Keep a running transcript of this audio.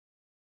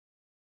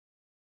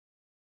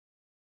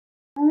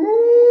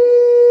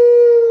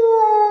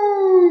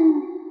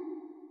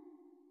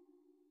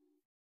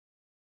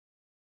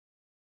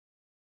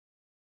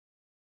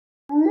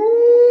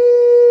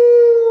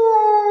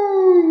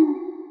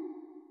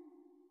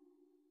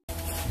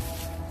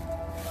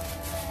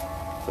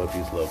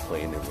puppies love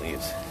playing in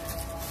leaves.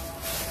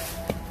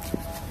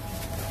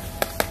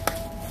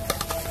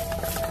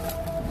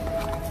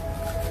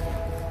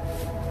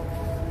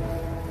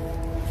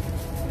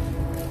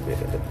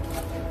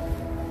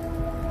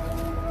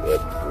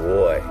 Good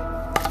boy.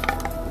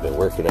 Been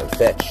working on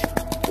fetch.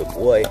 Good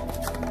boy.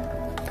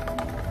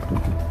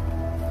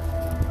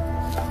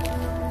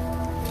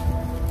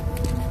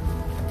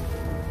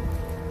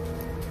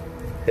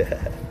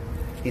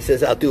 He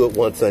says, I'll do it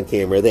once on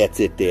camera. That's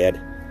it, Dad.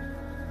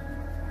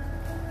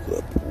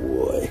 Good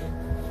boy.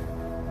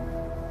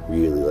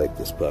 Really like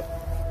this pup.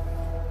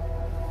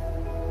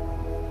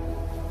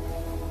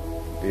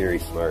 Very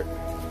smart.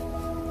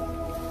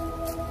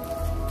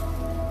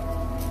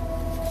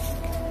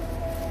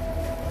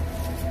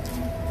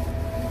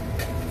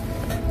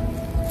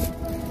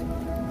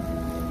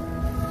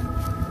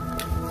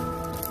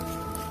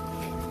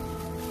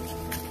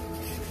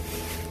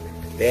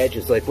 Badge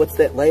is like, what's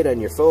that light on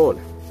your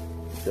phone?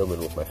 Filming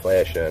with my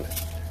flash on.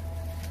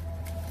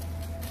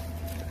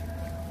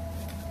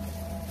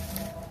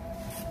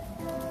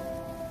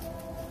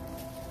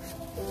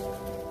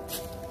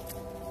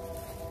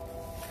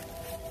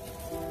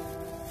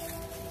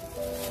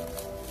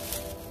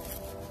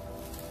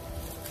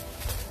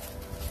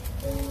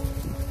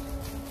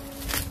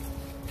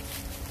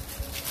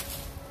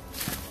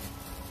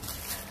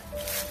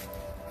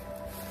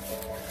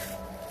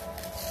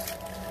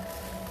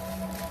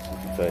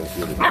 Finds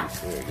the other piece.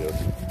 There he goes.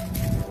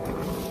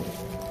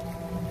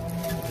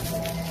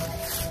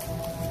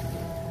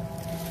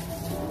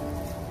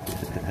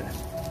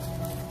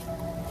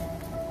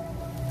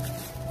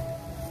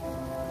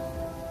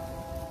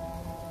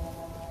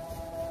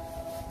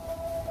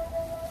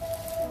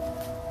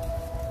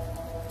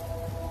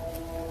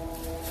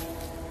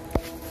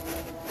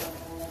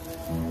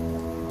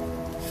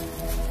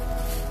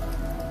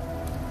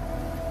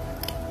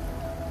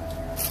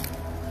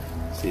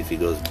 See if he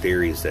goes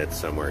buries that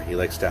somewhere. He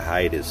likes to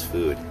hide his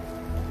food.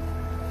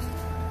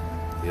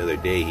 The other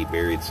day he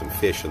buried some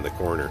fish in the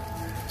corner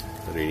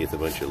underneath a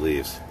bunch of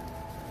leaves.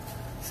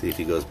 See if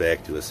he goes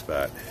back to his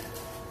spot.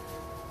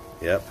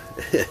 Yep.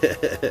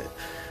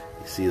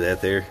 You see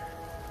that there?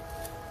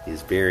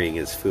 He's burying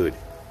his food.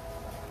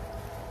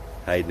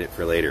 Hiding it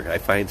for later. I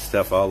find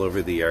stuff all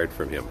over the yard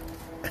from him.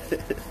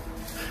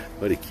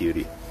 What a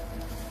cutie.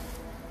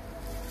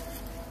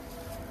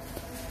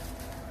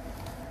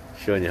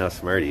 Showing you how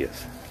smart he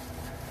is.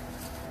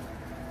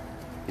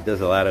 He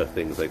does a lot of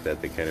things like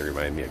that that kind of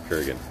remind me of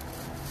Kurgan.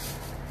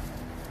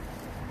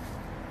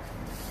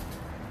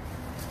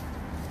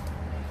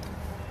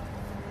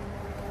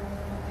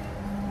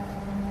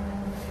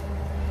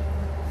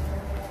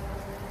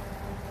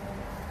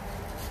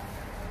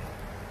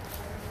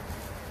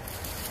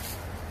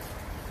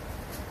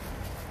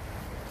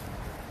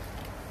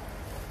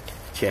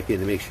 Check in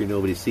to make sure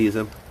nobody sees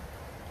him.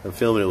 I'm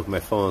filming it with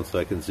my phone so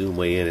I can zoom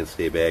way in and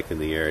stay back in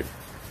the yard.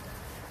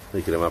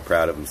 Look at him, I'm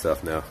proud of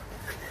himself now.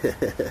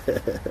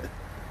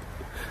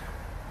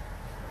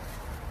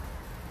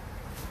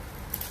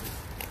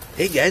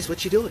 Hey guys,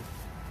 what you doing?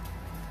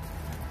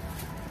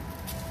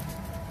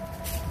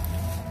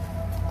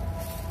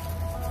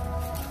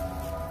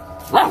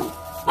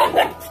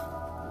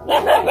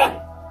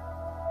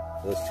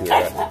 Those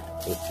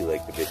two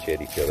like to bitch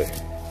at each other.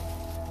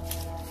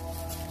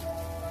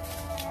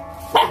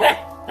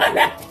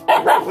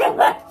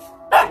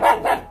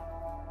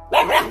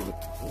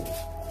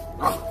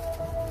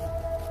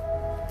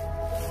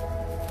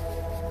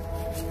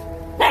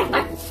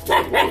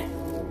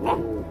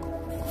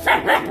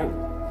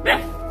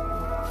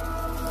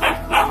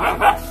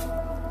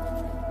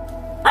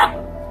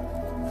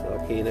 It's all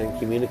canine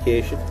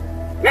communication.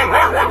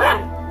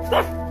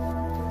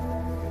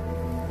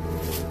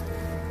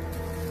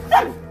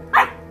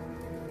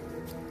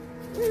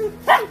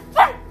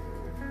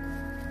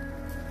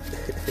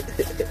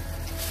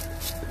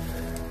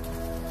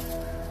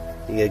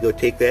 You gotta go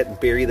take that and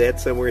bury that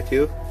somewhere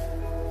too?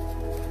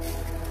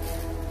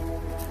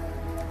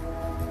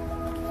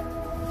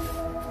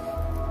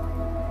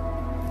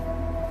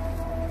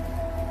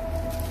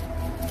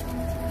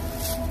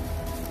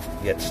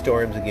 We got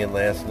storms again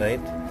last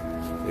night.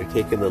 They're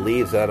taking the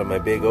leaves out of my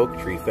big oak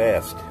tree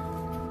fast.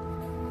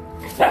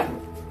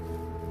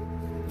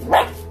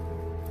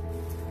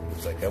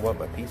 Looks like I want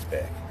my piece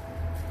back.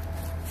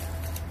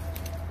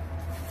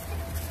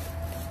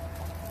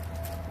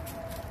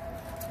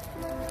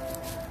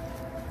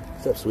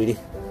 What's up, sweetie?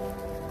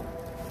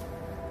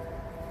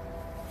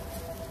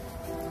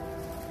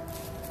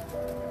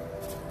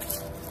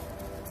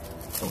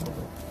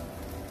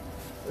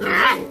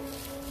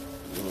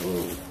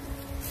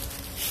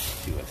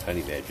 She wants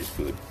honey badger's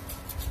food.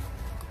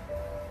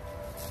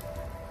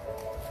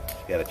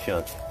 She got a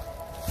chunk.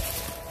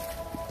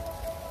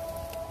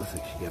 Looks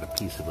like she got a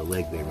piece of a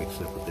leg there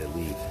mixed up with that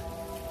leaf.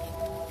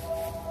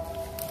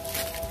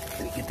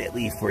 Let me get that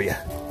leaf for you.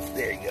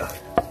 There you go.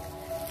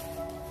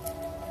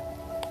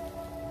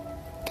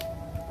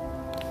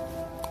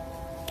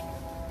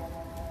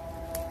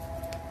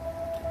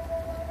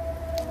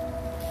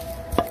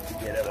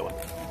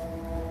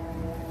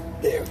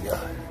 There There we go.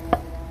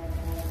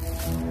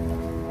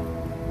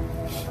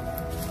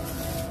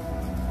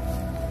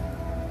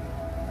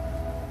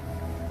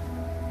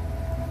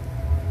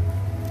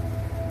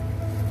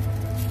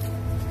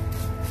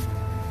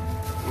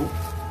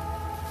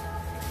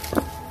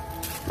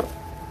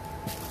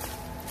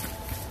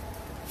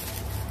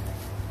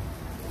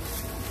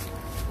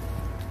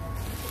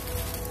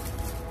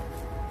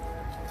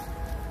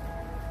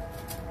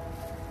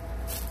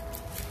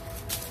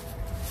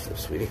 So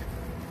sweetie.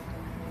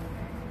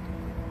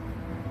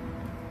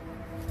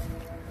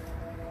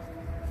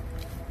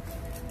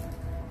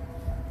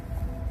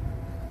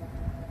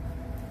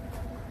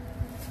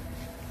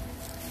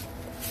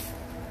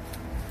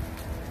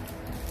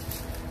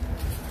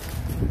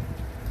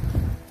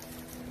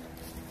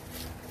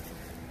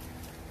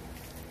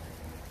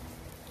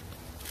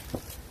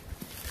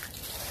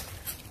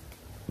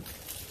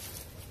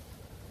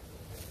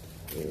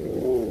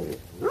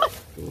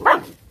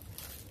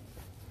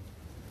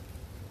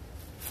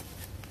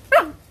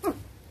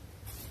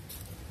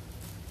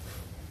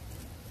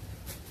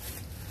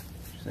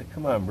 She's like,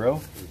 come on,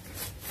 bro.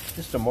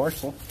 Just a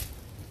morsel.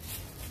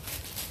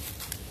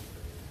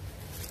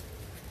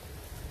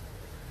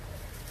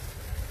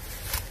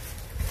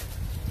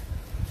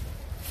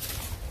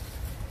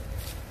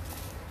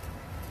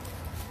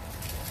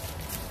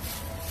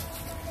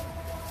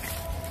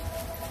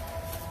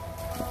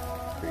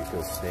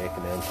 Kratos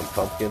snacking on some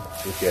pumpkin.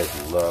 These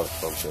guys love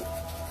pumpkin.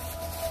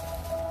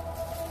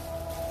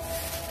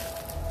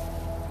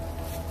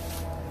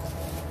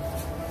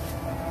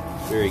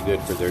 Very good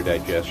for their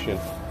digestion.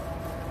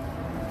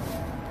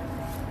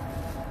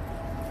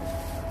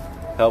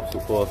 Helps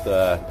with both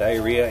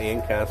diarrhea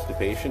and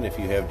constipation if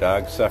you have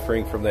dogs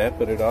suffering from that,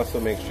 but it also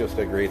makes just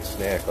a great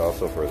snack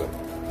also for them.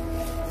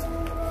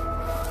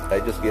 I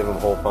just give them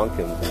whole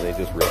pumpkins and they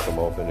just rip them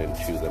open and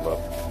chew them up.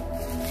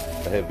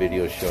 I have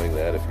videos showing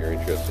that if you're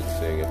interested in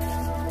seeing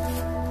it.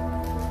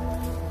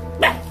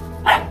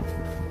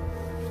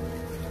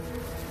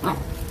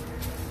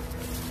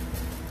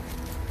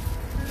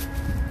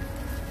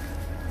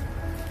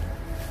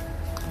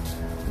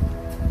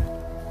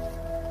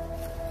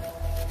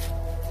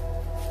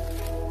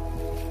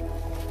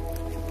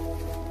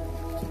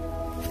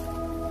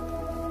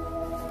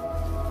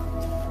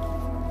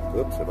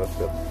 Oops, I must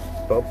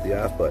have bumped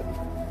the off button.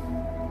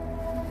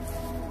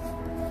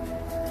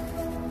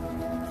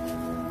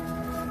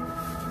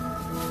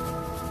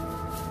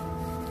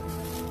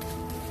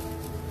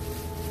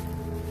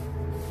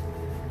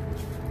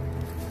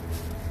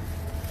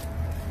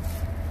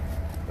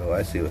 Oh,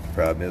 I see what the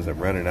problem is. I'm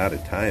running out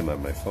of time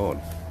on my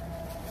phone.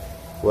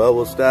 Well,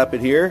 we'll stop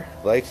it here.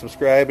 Like,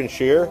 subscribe, and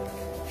share.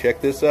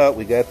 Check this out.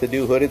 We got the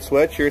new hooded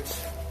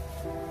sweatshirts.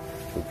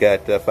 We've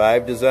got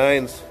 5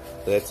 designs.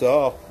 That's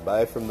all.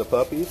 Bye from the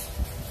puppies.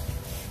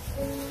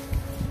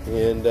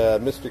 And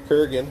Mr.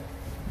 Kurgan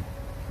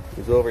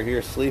is over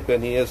here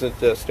sleeping. He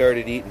hasn't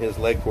started eating his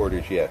leg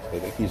quarters yet. I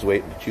think he's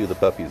waiting to chew the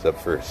puppies up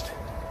first.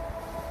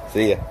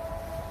 See ya.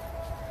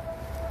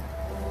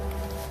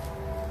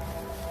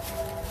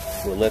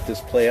 We'll let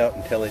this play out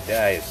until it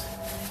dies.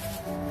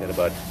 Got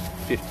about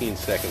 15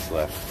 seconds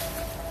left.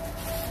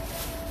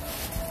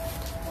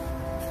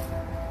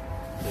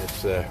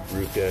 That's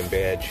Ruka and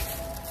Badge.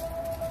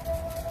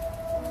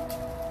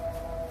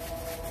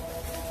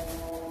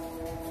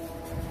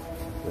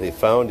 They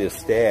found his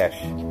stash.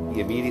 He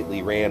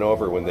immediately ran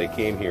over when they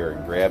came here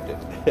and grabbed it.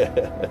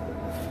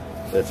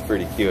 That's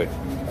pretty cute.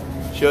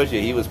 Shows you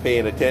he was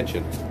paying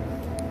attention.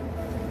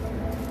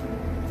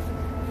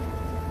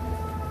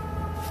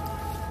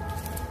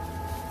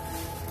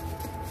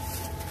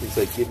 He's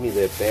like, give me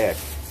that back.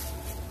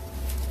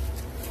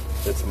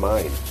 That's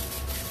mine.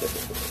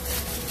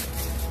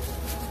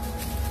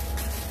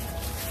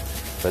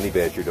 Honey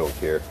Badger don't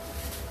care.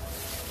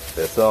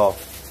 That's all.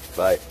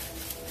 Bye.